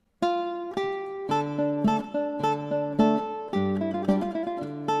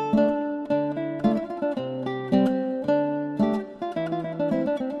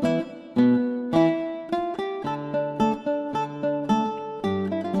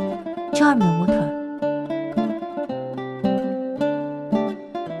Charm the Water.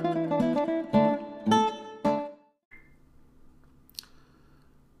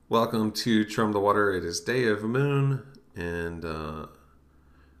 Welcome to Charm the Water. It is Day of Moon, and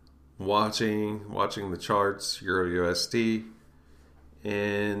watching the charts, EURUSD,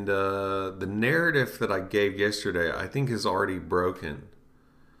 and the narrative that I gave yesterday, I think, is already broken.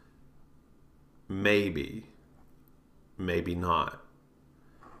 Maybe not.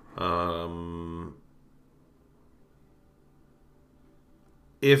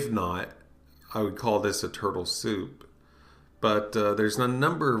 If not, I would call this a turtle soup. But there's a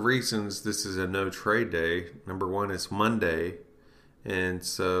number of reasons this is a no trade day. Number one is Monday. And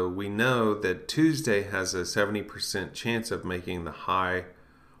so we know that Tuesday has a 70% chance of making the high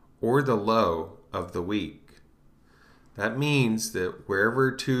or the low of the week. That means that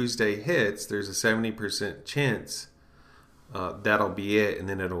wherever Tuesday hits, there's a 70% chance that'll be it. And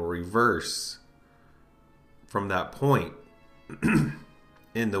then it'll reverse from that point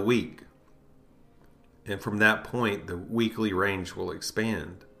in the week. And from that point, the weekly range will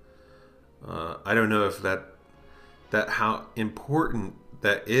expand. I don't know if that how important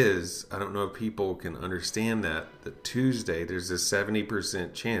that is. I don't know if people can understand that Tuesday, there's a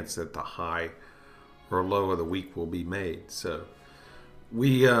 70% chance that the high or low of the week will be made. So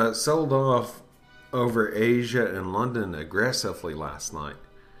we sold off over Asia and London aggressively last night.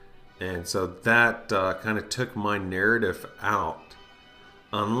 And so that kind of took my narrative out.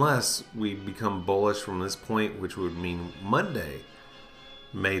 Unless we become bullish from this point, which would mean Monday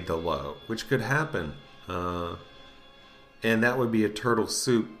made the low, which could happen. And that would be a turtle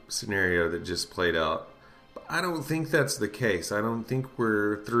soup scenario that just played out. But I don't think that's the case. I don't think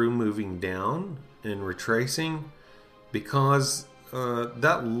we're through moving down and retracing, because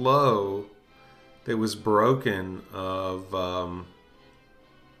that low that was broken of...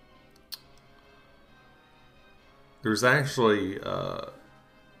 there's actually...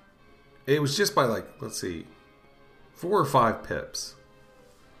 it was just by, like, let's see, 4 or 5 pips.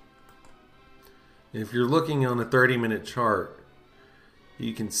 If you're looking on a 30-minute chart,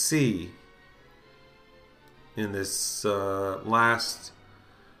 you can see in this last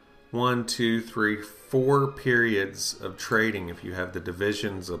 1, 2, 3, 4 periods of trading, if you have the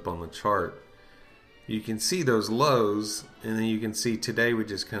divisions up on the chart, you can see those lows, and then you can see today we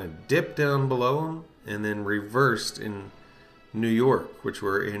just kind of dipped down below them and then reversed in New York, which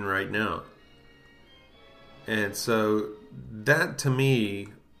we're in right now. And so that, to me,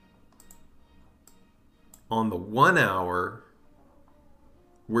 on the 1 hour,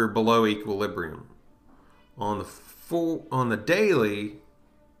 we're below equilibrium. On the daily,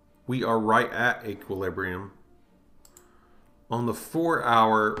 we are right at equilibrium. On the 4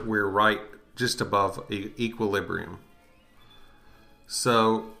 hour, we're right just above equilibrium.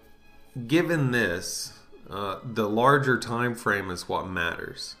 So given this, the larger time frame is what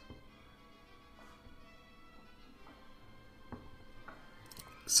matters.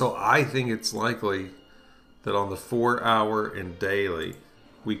 So I think it's likely that on the 4 hour and daily,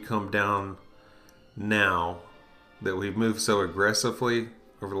 we come down now that we've moved so aggressively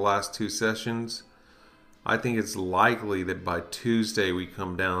over the last 2 sessions. I think it's likely that by Tuesday we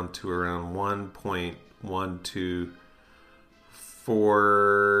come down to around 1.124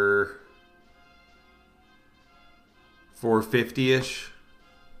 450-ish,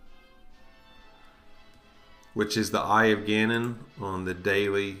 which is the Eye of Gannon on the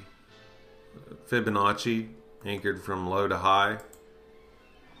daily Fibonacci, anchored from low to high.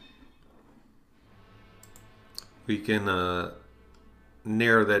 We can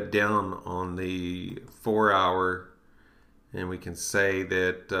narrow that down on the 4 hour, and we can say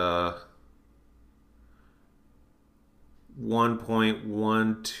that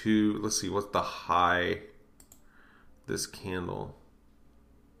 1.12, let's see, what's the high? This candle,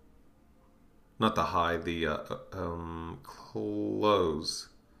 not the high, the close,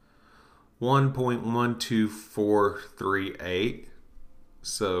 1.12438.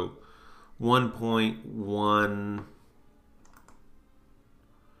 So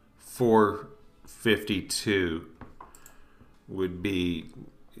 1.1452 would be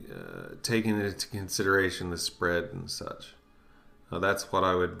taking into consideration the spread and such. That's what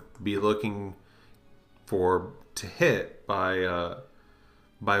I would be looking for to hit by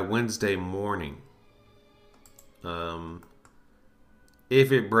Wednesday morning.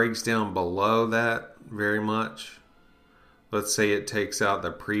 If it breaks down below that very much, let's say it takes out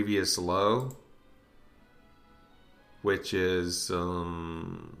the previous low, which is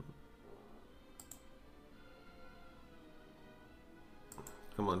come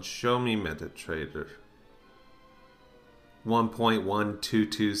on, show me MetaTrader.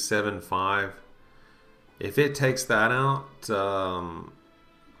 1.12275. If it takes that out,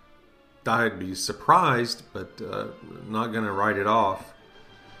 I'd be surprised, but not going to write it off,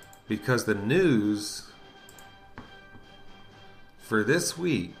 because the news for this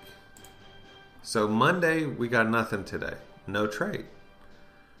week, so Monday we got nothing today. No trade.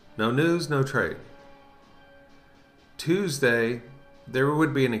 No news, no trade. Tuesday, there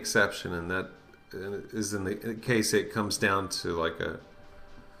would be an exception, and that is in the case it comes down to like a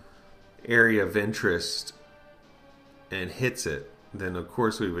area of interest and hits it, then of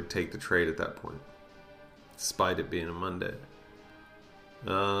course we would take the trade at that point, despite it being a Monday.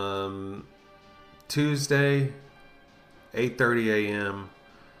 Tuesday, 8:30 a.m.,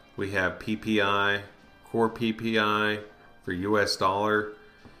 we have PPI, core PPI for US dollar.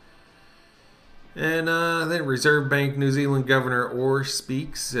 And then Reserve Bank New Zealand Governor Orr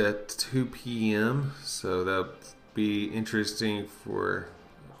speaks at 2 p.m. So that'll be interesting for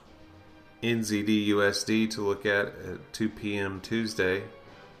NZD USD to look at 2 p.m. Tuesday.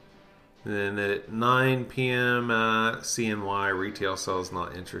 And then at 9 p.m. CNY retail sales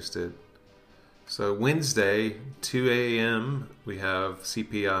not interested. So Wednesday, 2 a.m. we have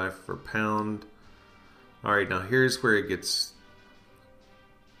CPI for pound. All right, now here's where it gets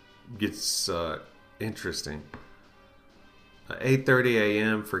interesting. 8:30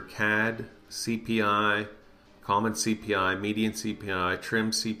 a.m. for CAD, CPI, common CPI, median CPI,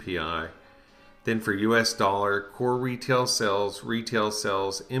 trim CPI. Then for US dollar, core retail sales,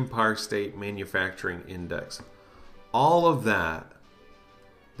 Empire State Manufacturing Index. All of that,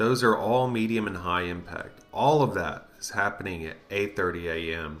 those are all medium and high impact. All of that is happening at 8:30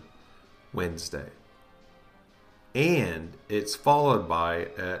 a.m. Wednesday. And it's followed by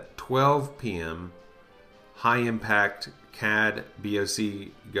at 12 p.m. high impact CAD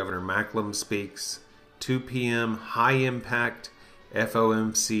BOC Governor Macklem speaks. 2 p.m. high impact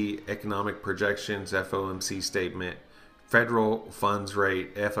FOMC economic projections, FOMC statement, federal funds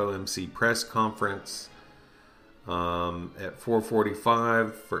rate, FOMC press conference at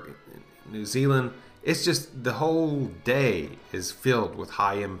 4:45 for New Zealand. It's just the whole day is filled with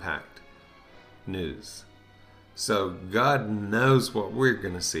high impact news. So God knows what we're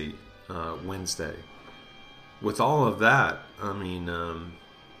going to see Wednesday. With all of that, I mean,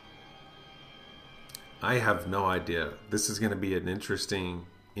 I have no idea. This is going to be an interesting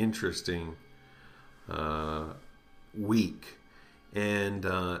week. And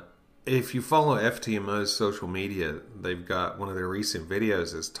if you follow FTMO's social media, they've got one of their recent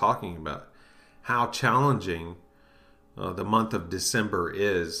videos is talking about how challenging the month of December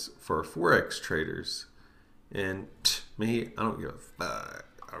is for Forex traders. And me, I don't give a fuck.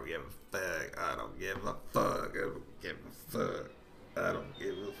 I don't give a fuck. I don't give a fuck. I don't give a fuck. I don't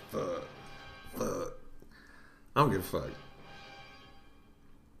give a fuck. Fuck. I don't give a fuck.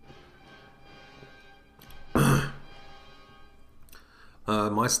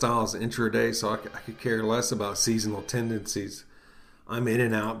 My style is intraday, so I could care less about seasonal tendencies. I'm in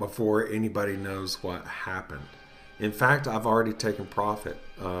and out before anybody knows what happened. In fact, I've already taken profit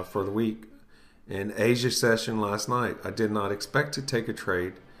for the week. In Asia session last night, I did not expect to take a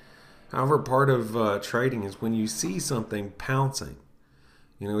trade. However, part of trading is when you see something pouncing.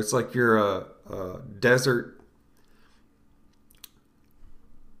 You know, it's like you're a desert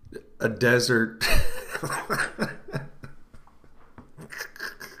a desert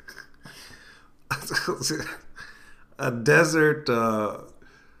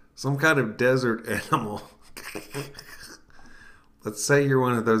some kind of desert animal. Let's say you're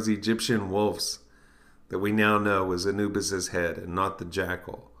one of those Egyptian wolves that we now know was Anubis's head and not the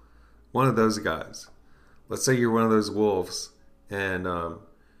jackal. One of those guys. Let's say you're one of those wolves and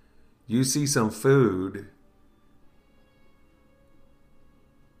you see some food,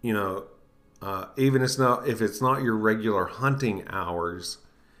 you know, even if it's not your regular hunting hours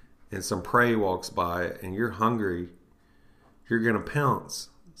and some prey walks by and you're hungry, you're going to pounce.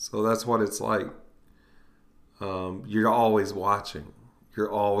 So that's what it's like. You're always watching.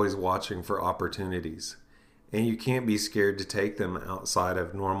 You're always watching for opportunities. And you can't be scared to take them outside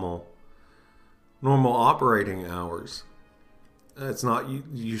of normal operating hours. It's not,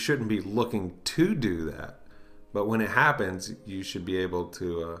 you shouldn't be looking to do that. But when it happens, you should be able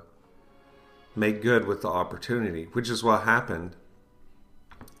to make good with the opportunity, which is what happened.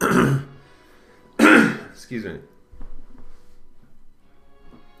 Excuse me.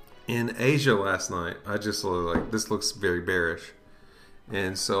 In Asia last night, I just looked like, this looks very bearish.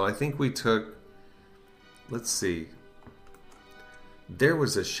 And so I think we took, let's see, there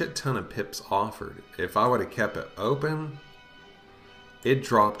was a shit ton of pips offered. If I would have kept it open, it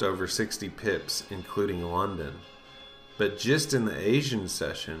dropped over 60 pips, including London. But just in the Asian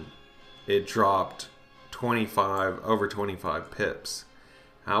session, it dropped over 25 pips.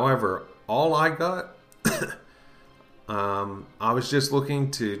 However, all I got, I was just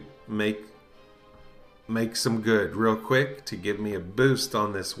looking to make some good real quick to give me a boost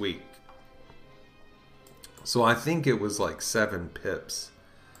on this week. So I think it was like 7 pips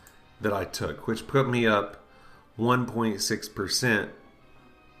that I took, which put me up 1.6%,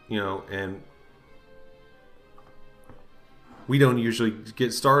 and we don't usually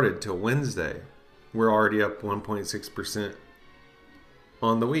get started till Wednesday. We're already up 1.6%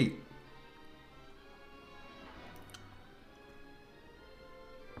 on the week.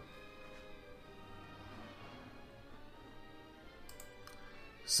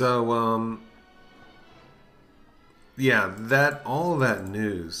 So, yeah, all of that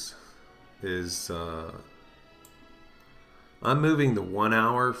news is, I'm moving the 1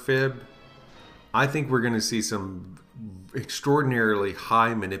 hour fib. I think we're going to see some extraordinarily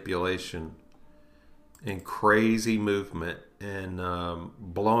high manipulation and crazy movement and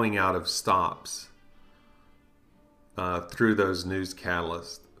blowing out of stops through those news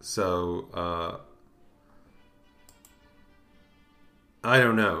catalysts. So, I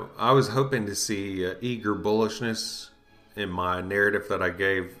don't know. I was hoping to see eager bullishness in my narrative that I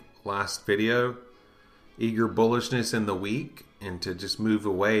gave last video. Eager bullishness in the week, and to just move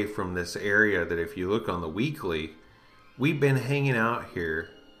away from this area that, if you look on the weekly, we've been hanging out here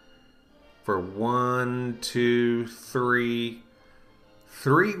for 3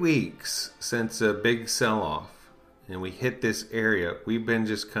 weeks since a big sell-off, and we hit this area. We've been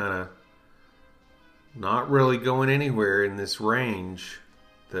just kind of not really going anywhere in this range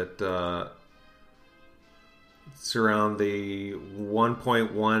that it's around the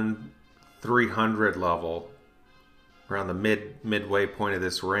 1.1300 level, around the midway point of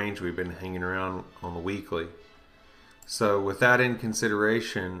this range. We've been hanging around on the weekly. So with that in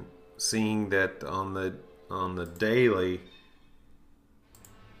consideration, seeing that on the daily,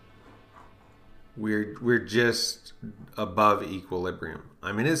 we're just above equilibrium.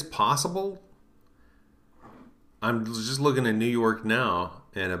 I mean, it's possible. I'm just looking at New York now,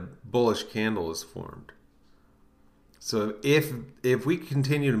 and a bullish candle is formed. So if we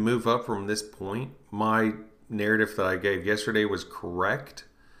continue to move up from this point, my narrative that I gave yesterday was correct.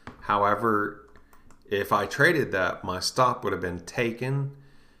 However, if I traded that, my stop would have been taken,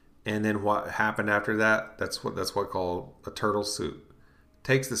 and then what happened after that? That's what called a turtle soup.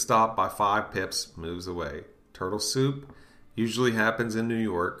 Takes the stop by 5 pips, moves away. Turtle soup usually happens in New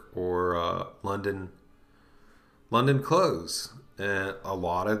York or London close. And a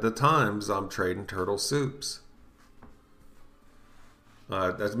lot of the times I'm trading turtle soups.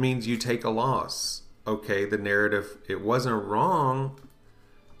 That means you take a loss. Okay, the narrative, it wasn't wrong.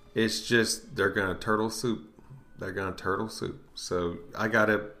 It's just they're going to turtle soup. They're going to turtle soup. So I got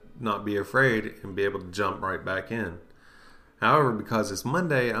to not be afraid and be able to jump right back in. However, because it's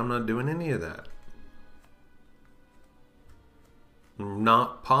Monday, I'm not doing any of that. I'm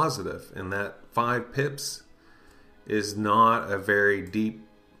not positive. And that 5 pips is not a very deep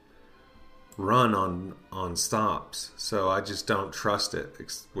run on stops. So I just don't trust it.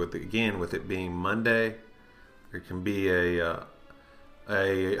 With it being Monday, there can be a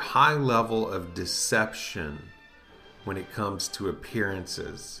high level of deception when it comes to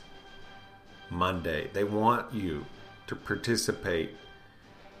appearances. Monday, they want you to participate,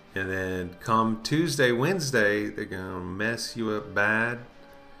 and then come Tuesday, Wednesday, they're gonna mess you up bad.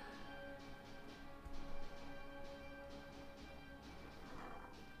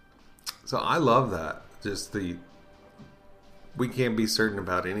 So I love that. We can't be certain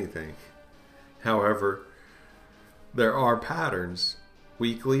about anything. However, there are patterns,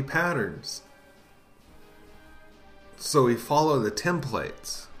 weekly patterns. So we follow the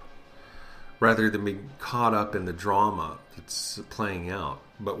templates rather than be caught up in the drama that's playing out.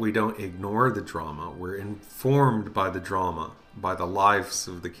 But we don't ignore the drama. We're informed by the drama, by the lives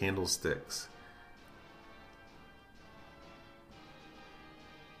of the candlesticks.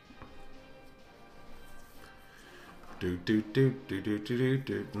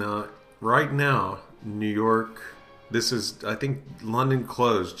 Now, right now, New York, this is, I think London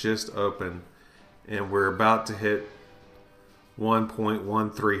closed, just open, and we're about to hit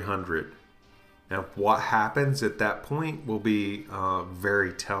 1.1300. Now, what happens at that point will be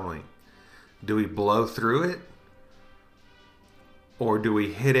very telling. Do we blow through it? Or do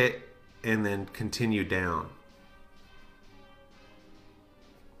we hit it and then continue down?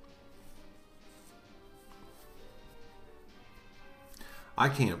 I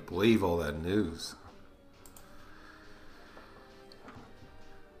can't believe all that news.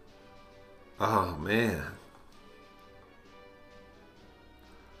 Oh, man.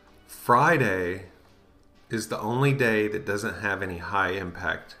 Friday is the only day that doesn't have any high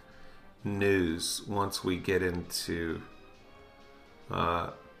impact news once we get into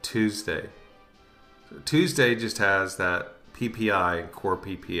Tuesday. So Tuesday just has that PPI and core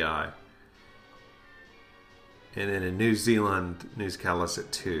PPI. And then a New Zealand news catalyst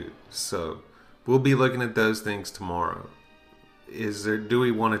at 2. So we'll be looking at those things tomorrow. Do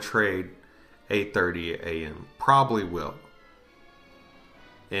we want to trade 8:30 a.m.? Probably will.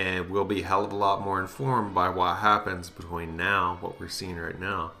 And we'll be a hell of a lot more informed by what happens between now, what we're seeing right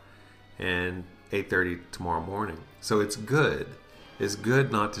now, and 8:30 tomorrow morning. So it's good. It's good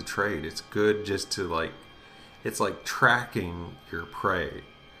not to trade. It's good just to it's like tracking your prey.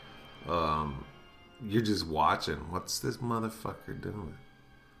 You're just watching. What's this motherfucker doing?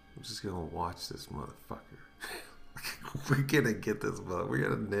 I'm just gonna watch this motherfucker. We're gonna get this motherfucker. We're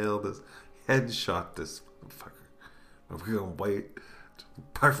gonna nail this, headshot this motherfucker. We're gonna wait.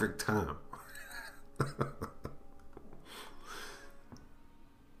 Perfect time.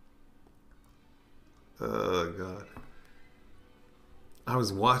 Oh God. I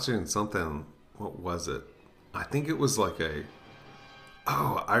was watching something. What was it? I think it was like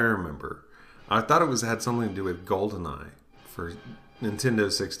I remember. I thought it had something to do with GoldenEye for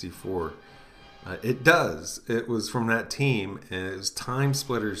Nintendo 64. It does. It was from that team, and it was Time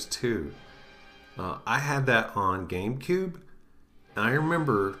Splitters 2. I had that on GameCube. And I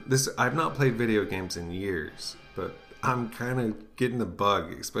remember this. I've not played video games in years, but I'm kind of getting the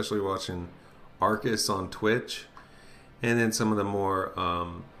bug, especially watching Arcus on Twitch, and then some of the more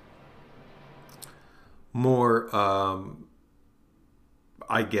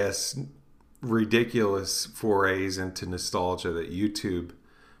I guess, ridiculous forays into nostalgia that YouTube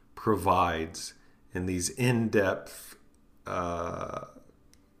provides, and these in-depth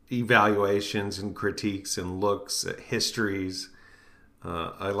evaluations and critiques and looks at histories.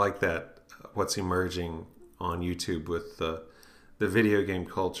 I like that, what's emerging on YouTube with the video game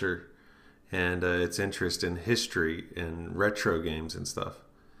culture and its interest in history and retro games and stuff.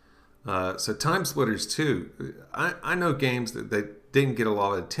 So Time Splitters 2, I know games that they didn't get a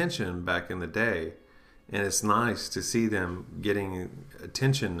lot of attention back in the day, and it's nice to see them getting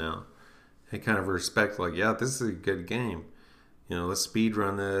attention now. And kind of respect, like, yeah, this is a good game. Let's speed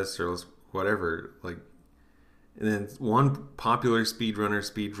run this, or let's whatever. And then one popular speedrunner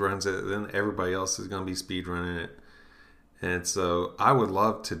speed runs it, then everybody else is going to be speed running it. And so I would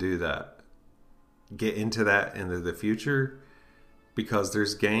love to do that. Get into that into the future, because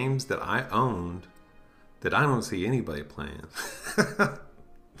there's games that I owned that I don't see anybody playing.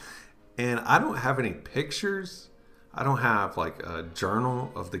 And I don't have any pictures. I don't have a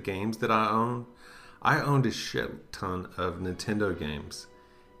journal of the games that I own. I owned a shit ton of Nintendo games.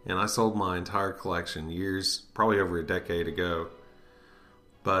 And I sold my entire collection years, probably over a decade ago.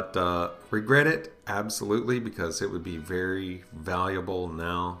 But regret it? Absolutely, because it would be very valuable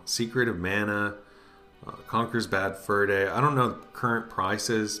now. Secret of Mana, Conker's Bad Fur Day. I don't know the current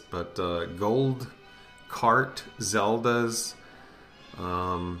prices, but Gold Cart Zeldas.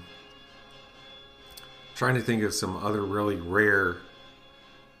 Trying to think of some other really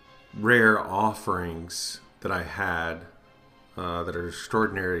rare offerings that I had that are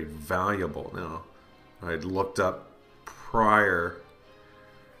extraordinarily valuable. Now, I'd looked up prior.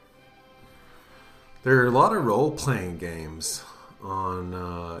 There are a lot of role-playing games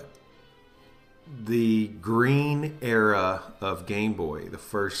on the green era of Game Boy, the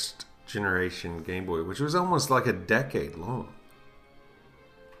first generation Game Boy, which was almost like a decade long.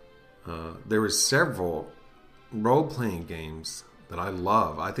 There were several role-playing games that I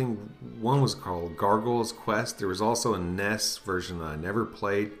love. I think one was called Gargoyle's Quest. There was also a NES version that I never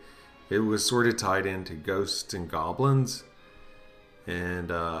played. It was sort of tied into Ghosts and Goblins. And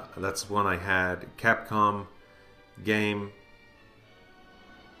that's one I had. Capcom game.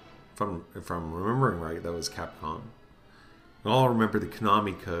 If I'm remembering right, that was Capcom. You all remember the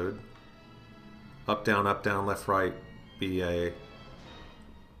Konami code. Up, down, left, right, BA.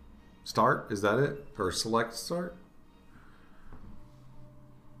 Start? Is that it? Or select start?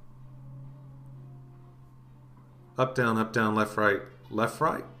 Up, down, left, right,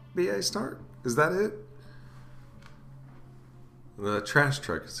 BA start? Is that it? The trash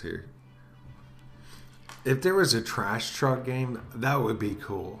truck is here. If there was a trash truck game, that would be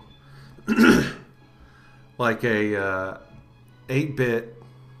cool. Like a 8-bit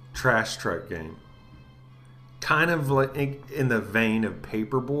trash truck game. Kind of like in the vein of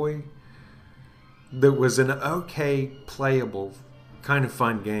Paperboy. That was an okay, playable, kind of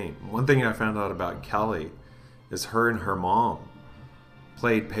fun game. One thing I found out about Kelly is her and her mom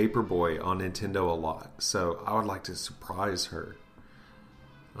played Paperboy on Nintendo a lot. So I would like to surprise her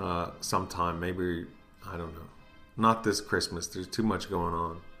sometime. Maybe, I don't know. Not this Christmas. There's too much going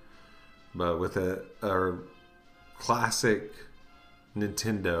on. But with a classic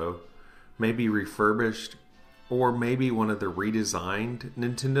Nintendo, maybe refurbished, or maybe one of the redesigned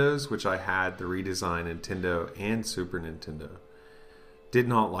Nintendos, which I had the redesigned Nintendo and Super Nintendo. Did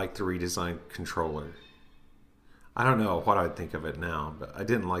not like the redesigned controller. I don't know what I'd think of it now, but I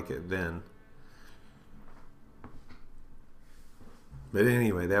didn't like it then. But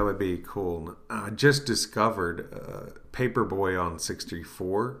anyway, that would be cool. I just discovered Paperboy on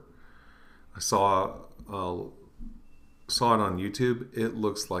 64. I saw it on YouTube. It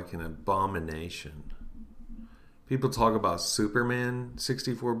looks like an abomination. People talk about Superman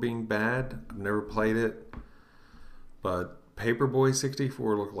 64 being bad. I've never played it. But Paperboy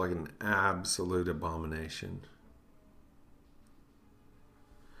 64 looked like an absolute abomination.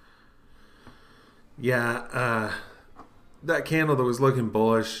 Yeah, that candle that was looking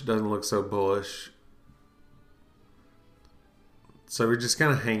bullish doesn't look so bullish. So we're just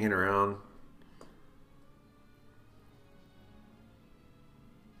kind of hanging around.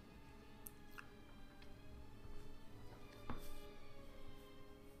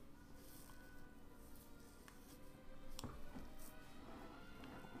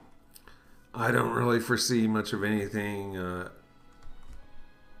 I don't really foresee much of anything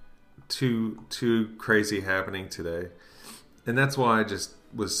too crazy happening today, and that's why I just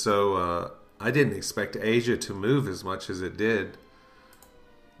was so I didn't expect Asia to move as much as it did.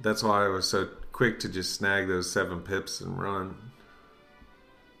 That's why I was so quick to just snag those 7 pips and run.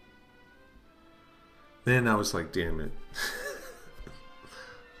 Then I was like, damn it.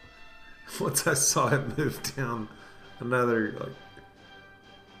 Once I saw it move down another like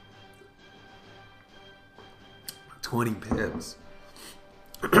 20 pips.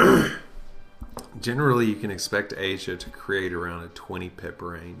 Generally, you can expect Asia to create around a 20 pip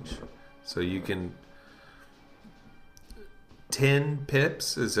range. So you can... 10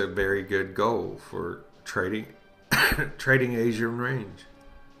 pips is a very good goal for trading trading Asian range.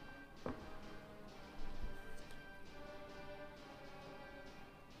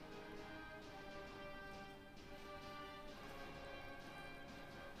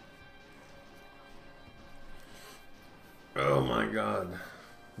 Oh my God.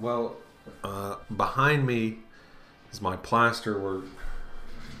 Well, behind me is my plaster work.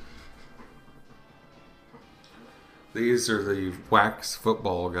 These are the wax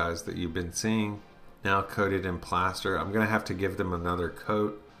football guys that you've been seeing, now coated in plaster. I'm going to have to give them another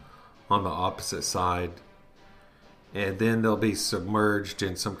coat on the opposite side. And then they'll be submerged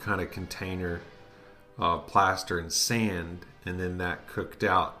in some kind of container, plaster and sand. And then that cooked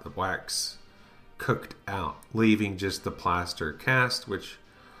out, the wax cooked out, leaving just the plaster cast, which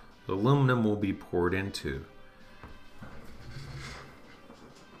the aluminum will be poured into.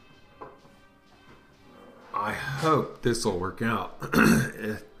 I hope this will work out.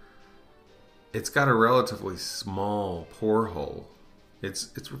 It's got a relatively small pour hole.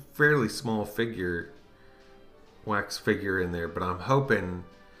 It's a fairly small wax figure in there, but I'm hoping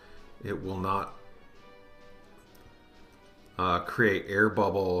it will not create air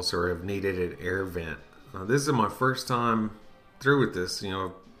bubbles or have needed an air vent. This is my first time through with this. You know,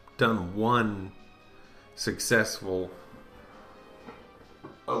 I've done one successful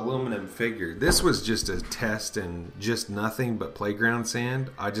aluminum figure. This was just a test in just nothing but playground sand.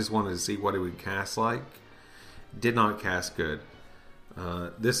 I just wanted to see what it would cast like. Did not cast good.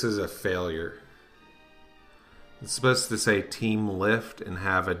 This is a failure. It's supposed to say Team Lift and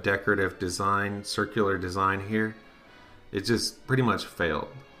have a decorative design, circular design here. It just pretty much failed.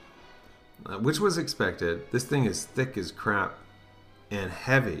 Which was expected. This thing is thick as crap and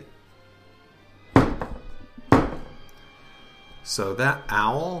heavy. So that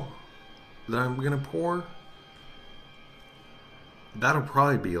owl that I'm going to pour, that'll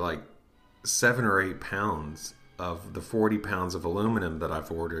probably be like 7 or 8 pounds of the 40 pounds of aluminum that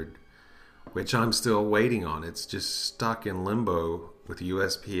I've ordered, which I'm still waiting on. It's just stuck in limbo with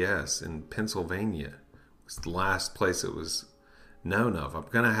USPS in Pennsylvania. It's the last place it was known of. I'm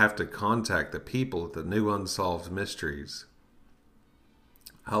going to have to contact the people at the New Unsolved Mysteries.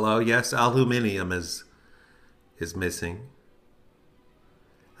 Hello, yes, aluminium is missing.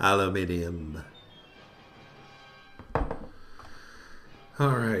 Aluminium.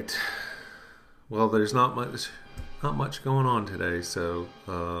 All right. Well, there's not much going on today, so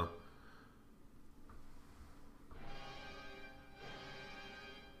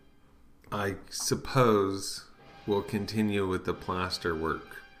I suppose we'll continue with the plaster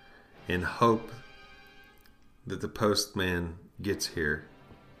work and hope that the postman gets here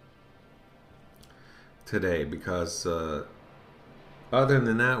today, because Other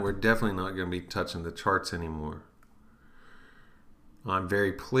than that, we're definitely not going to be touching the charts anymore. I'm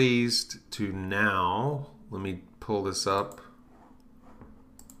very pleased to now, let me pull this up.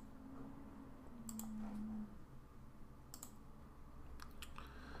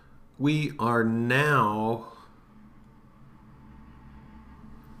 We are now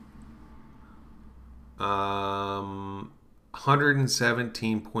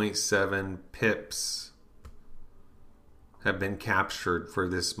 117.7 pips have been captured for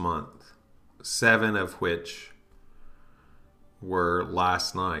this month, 7 of which were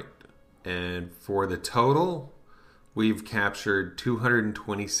last night. And for the total, we've captured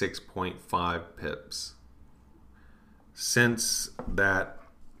 226.5 pips since that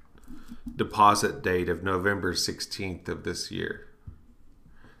deposit date of November 16th of this year.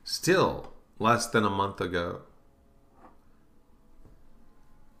 Still less than a month ago.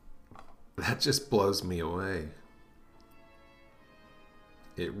 That just blows me away.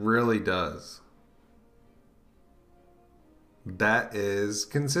 It really does. That is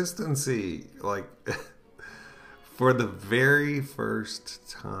consistency. Like, for the very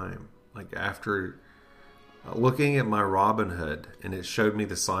first time, like after looking at my Robinhood, and it showed me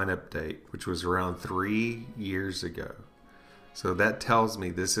the sign up date, which was around 3 years ago. So that tells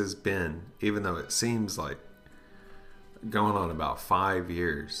me this has been, even though it seems like going on about 5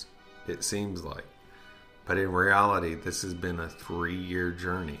 years, it seems like, but in reality, this has been a 3-year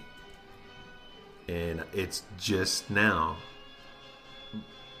journey. And it's just now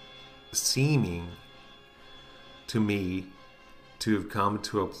seeming to me to have come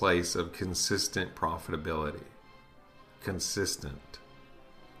to a place of consistent profitability. Consistent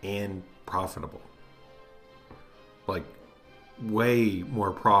and profitable. Like, way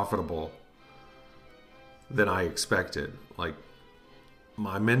more profitable than I expected. Like,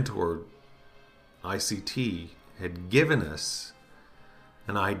 my mentor, ICT, had given us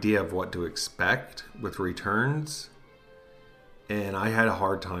an idea of what to expect with returns, and I had a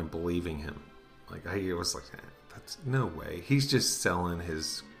hard time believing him. Like, I was like, that's no way. He's just selling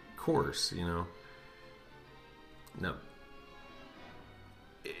his course, you know? No.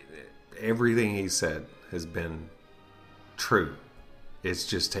 Everything he said has been true. It's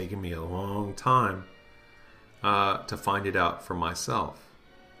just taken me a long time to find it out for myself.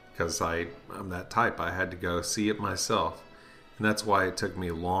 Because I'm that type. I had to go see it myself. And that's why it took me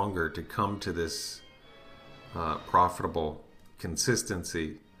longer to come to this profitable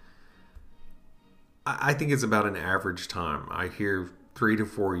consistency. I think it's about an average time. I hear 3 to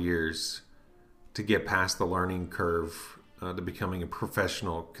 4 years to get past the learning curve to becoming a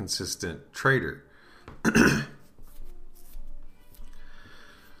professional, consistent trader.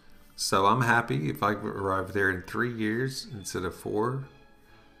 So I'm happy if I arrive there in 3 years instead of 4.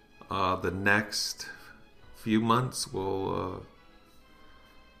 The next few months will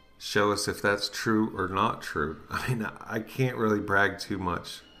show us if that's true or not true. I mean, I can't really brag too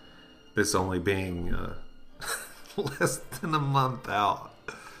much, this only being less than a month out.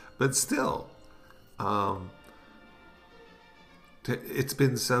 But still, it's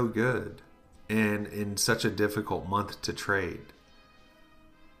been so good, and in such a difficult month to trade.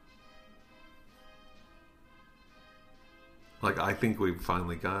 Like, I think we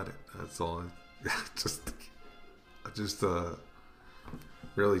finally got it. That's all. I just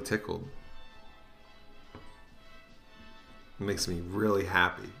really tickled. It makes me really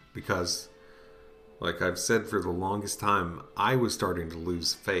happy because, like I've said for the longest time, I was starting to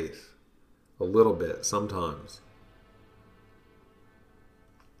lose faith a little bit sometimes.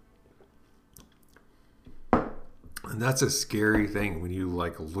 And that's a scary thing when you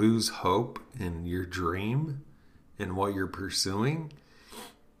like lose hope in your dream and what you're pursuing.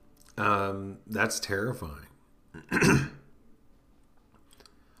 That's terrifying.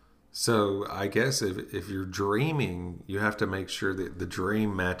 So I guess if you're dreaming, you have to make sure that the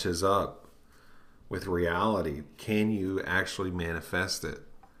dream matches up with reality. Can you actually manifest it?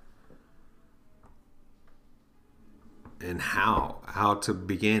 And how? How to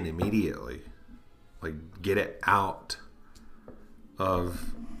begin immediately. Like, get it out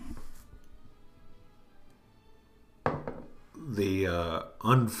of the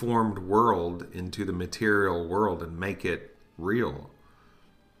unformed world into the material world and make it real.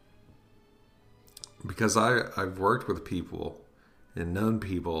 Because I've worked with people and known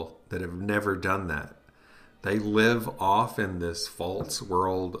people that have never done that. They live off in this false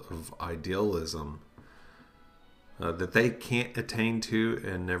world of idealism that they can't attain to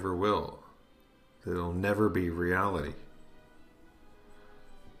and never will. It'll never be reality.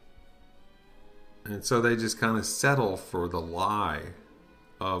 And so they just kind of settle for the lie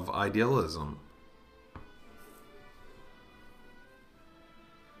of idealism.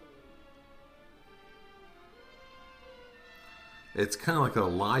 It's kind of like a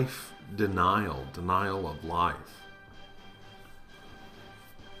life denial of life.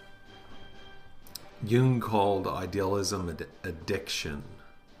 Jung called idealism addiction,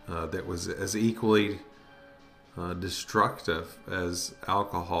 that was as equally destructive as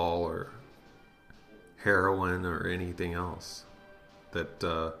alcohol or heroin or anything else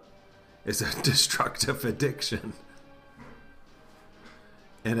that is a destructive addiction.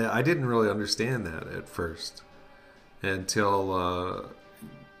 And I didn't really understand that at first until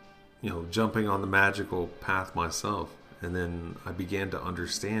jumping on the magical path myself, and then I began to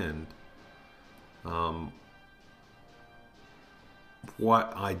understand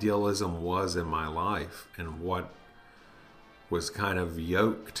what idealism was in my life and what was kind of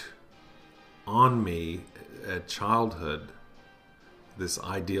yoked on me at childhood. This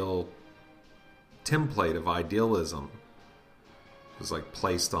ideal template of idealism was like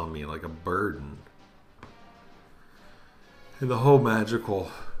placed on me like a burden. And the whole magical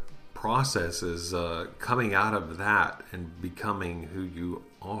process is coming out of that and becoming who you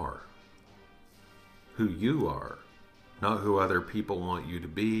are. Who you are. Not who other people want you to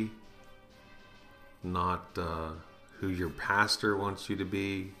be. Not who your pastor wants you to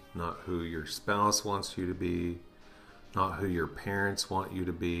be. Not who your spouse wants you to be. Not who your parents want you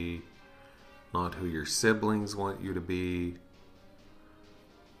to be. Not who your siblings want you to be.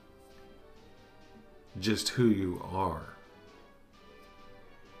 Just who you are.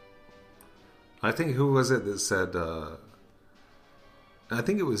 I think, who was it that said, I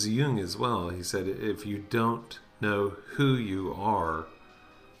think it was Jung as well. He said, if you don't know who you are,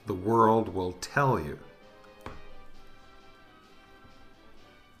 the world will tell you.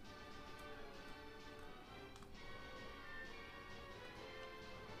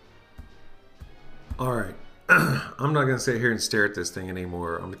 All right. I'm not going to sit here and stare at this thing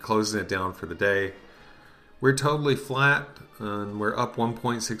anymore. I'm closing it down for the day. We're totally flat, and we're up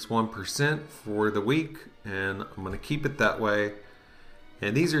 1.61% for the week, and I'm going to keep it that way.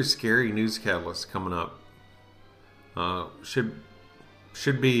 And these are scary news catalysts coming up.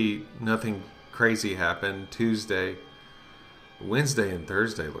 Should be nothing crazy happen Tuesday. Wednesday and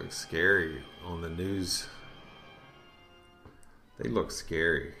Thursday look scary on the news. They look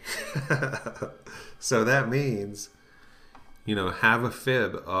scary. So that means, have a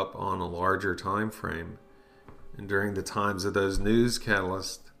fib up on a larger time frame. And during the times of those news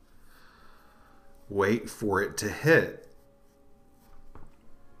catalysts, wait for it to hit.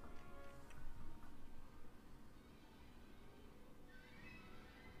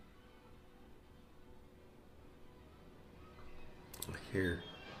 Here.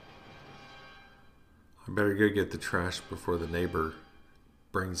 I better go get the trash before the neighbor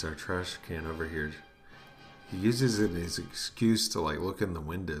brings our trash can over here. He uses it as an excuse to look in the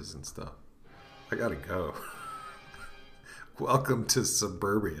windows and stuff. I gotta go. Welcome to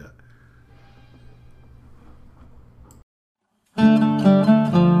suburbia.